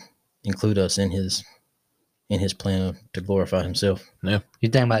chosen to include us in his plan to glorify himself. Yeah. You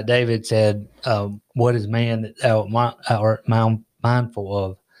think about David said, what is man that thou art mindful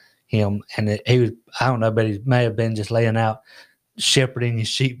of him? And he was, I don't know, but he may have been just laying out, shepherding his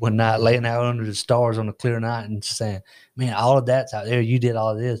sheep one night, laying out under the stars on a clear night and saying, man, all of that's out there. You did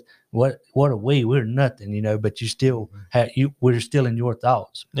all of this. What are we? We're nothing, but you still we're still in your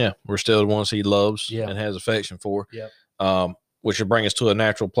thoughts. Yeah. We're still the ones he loves and has affection for. Yeah. Which should bring us to a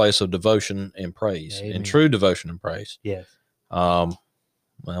natural place of devotion and praise, and true devotion and praise. Yes. I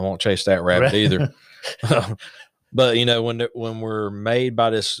won't chase that rabbit either. But when we're made by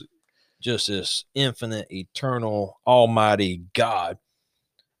this infinite, eternal, almighty God,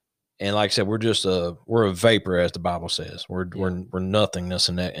 and like I said, we're a vapor, as the Bible says. We're nothingness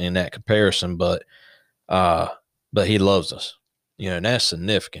in that comparison. But he loves us. And that's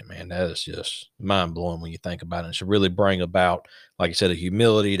significant, man. That is just mind blowing when you think about it. It should really bring about, like you said, a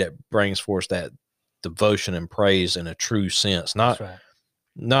humility that brings forth that devotion and praise in a true sense.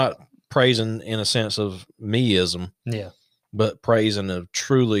 Not praising in a sense of meism, but praising of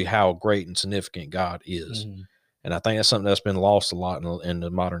truly how great and significant God is. And I think that's something that's been lost a lot in the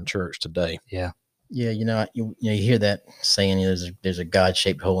modern church today. Yeah. Yeah. You hear that saying, there's a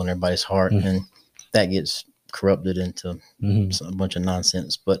God-shaped hole in everybody's heart, and that gets corrupted into a bunch of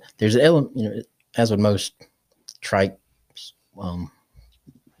nonsense. But there's an element, as with most trite,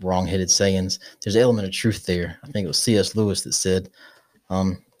 wrong-headed sayings, there's an element of truth there. I think it was C.S. Lewis that said,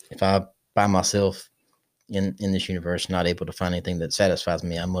 if I by myself in this universe, not able to find anything that satisfies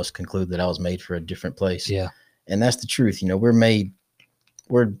me, I must conclude that I was made for a different place. Yeah. And that's the truth. You know, we're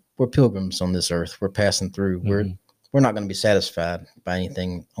pilgrims on this earth. We're passing through. Mhm. We're not going to be satisfied by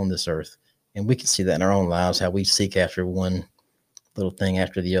anything on this earth. And we can see that in our own lives, how we seek after one little thing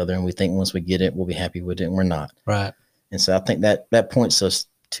after the other. And we think once we get it, we'll be happy with it. And we're not. Right. And so I think that points us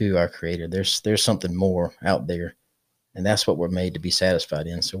to our Creator. There's something more out there. And that's what we're made to be satisfied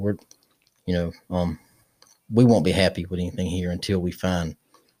in. So we're, we won't be happy with anything here until we find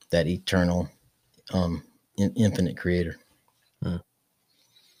that eternal, infinite Creator.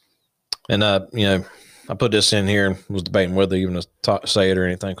 And I put this in here and was debating whether even to say it or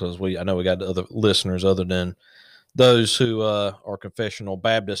anything, because I know we got other listeners other than those who are confessional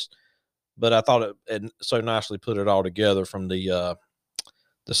Baptists. But I thought it so nicely put it all together from the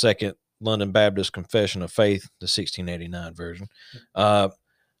Second London Baptist Confession of Faith, the 1689 version.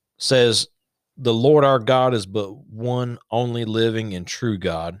 Says, "The Lord our God is but one only living and true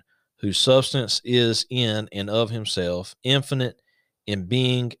God, whose substance is in and of himself, infinite in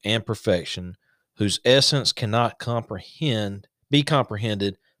being and perfection, whose essence cannot be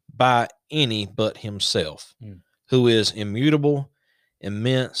comprehended by any but himself, who is immutable,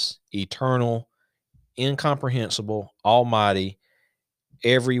 immense, eternal, incomprehensible, almighty,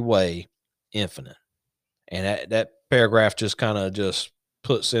 every way infinite." And that paragraph just kind of just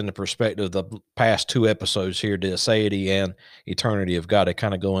puts into perspective the past two episodes here, the aseity and eternity of God. They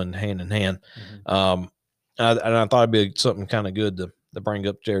kind of go in hand. And I thought it'd be something kind of good to bring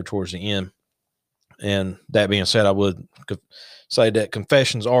up there towards the end. And that being said, I would say that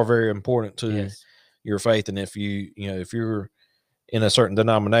confessions are very important to your faith. And if if you're in a certain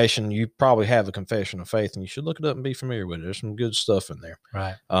denomination, you probably have a confession of faith, and you should look it up and be familiar with it. There's some good stuff in there.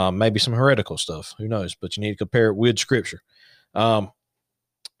 Right. Maybe some heretical stuff. Who knows? But you need to compare it with Scripture.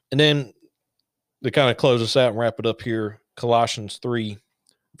 And then to kind of close us out and wrap it up here, Colossians 3,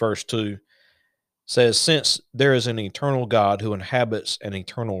 verse 2 says, "Since there is an eternal God who inhabits an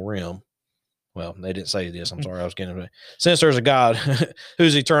eternal realm." Well, they didn't say this. I'm sorry. I was getting it. Since there's a God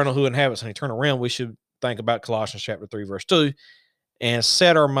who's eternal, who inhabits an eternal realm, we should think about Colossians chapter 3, verse 2, and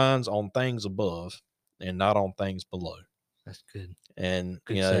set our minds on things above and not on things below. That's good. And,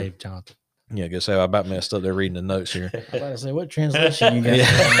 Good save, Jonathan. Yeah, I guess I about messed up there reading the notes here. I was about to say, what translation you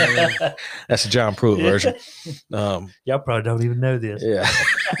got? That's the John Pruitt version. Y'all probably don't even know this. Yeah.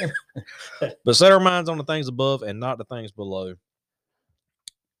 But set our minds on the things above and not the things below.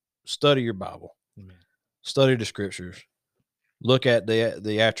 Study your Bible. Amen. Study the Scriptures. Look at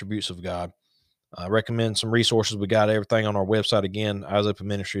the attributes of God. I recommend some resources. We got everything on our website again,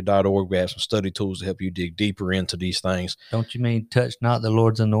 eyesopenministry.org. We have some study tools to help you dig deeper into these things. Don't you mean touch not the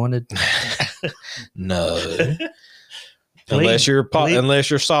Lord's anointed? No. Unless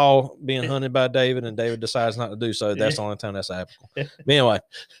you're Saul being hunted by David and David decides not to do so, that's the only time that's applicable. But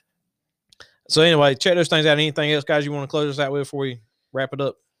anyway, check those things out. Anything else, guys, you want to close us out with before we wrap it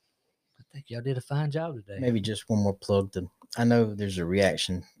up? I think y'all did a fine job today. Maybe just one more plug. I know there's a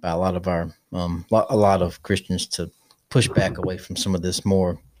reaction by a lot of our a lot of Christians to push back away from some of this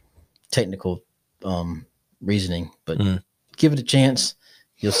more technical reasoning, but give it a chance.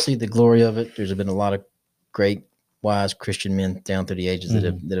 You'll see the glory of it. There's been a lot of great, wise Christian men down through the ages that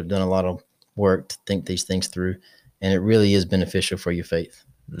have done a lot of work to think these things through, and it really is beneficial for your faith.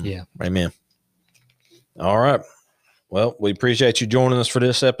 Yeah. Amen. All right. Well, we appreciate you joining us for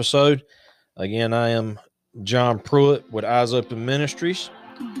this episode. Again, I am John Pruitt with Eyes Open Ministries,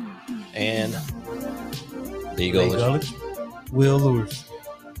 and the Eagle is Will Lewis.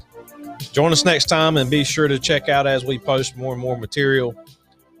 Join us next time, and be sure to check out as we post more and more material.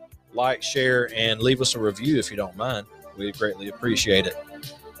 Like, share, and leave us a review if you don't mind. We'd greatly appreciate it.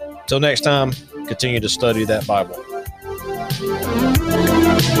 Till next time, continue to study that Bible.